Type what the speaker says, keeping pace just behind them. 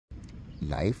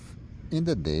life in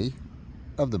the day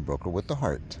of the broker with the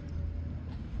heart.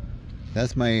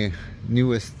 That's my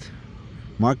newest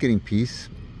marketing piece,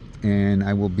 and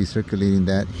I will be circulating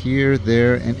that here,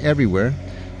 there, and everywhere,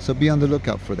 so be on the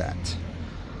lookout for that.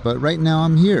 But right now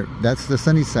I'm here. That's the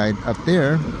Sunnyside up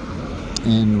there,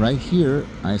 and right here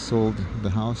I sold the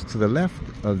house to the left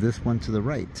of this one to the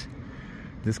right.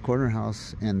 This corner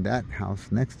house and that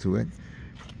house next to it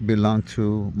belonged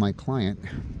to my client.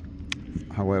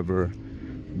 However,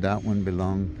 that one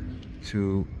belonged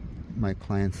to my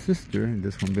client's sister, and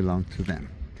this one belonged to them.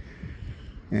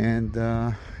 And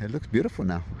it looks beautiful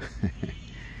now.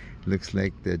 Looks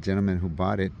like the gentleman who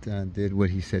bought it did what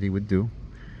he said he would do,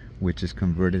 which is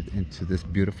converted into this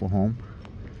beautiful home.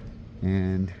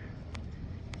 And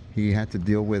he had to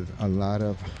deal with a lot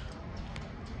of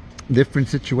different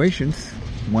situations,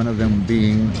 one of them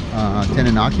being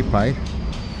tenant occupied,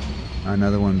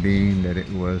 another one being that it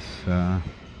was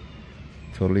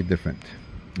totally different.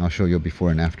 I'll show you a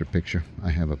before and after picture. I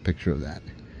have a picture of that.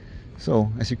 So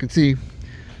as you can see,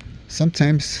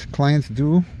 sometimes clients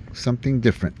do something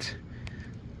different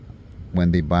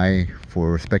when they buy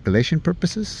for speculation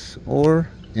purposes or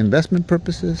investment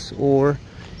purposes or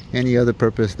any other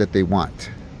purpose that they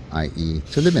want, i.e.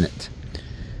 to live in it.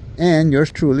 And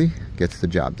yours truly gets the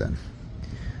job done.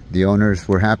 The owners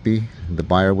were happy, the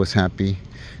buyer was happy,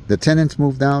 the tenants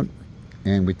moved out,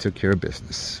 and we took care of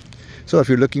business. So if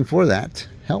you're looking for that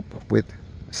help with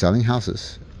selling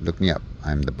houses, look me up.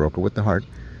 I'm the broker with the heart.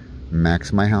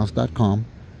 MaxMiHouse.com,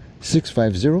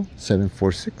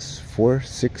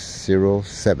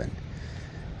 650-746-4607.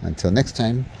 Until next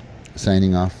time,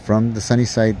 signing off from the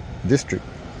Sunnyside district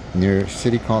near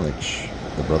City College,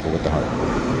 the broker with the heart.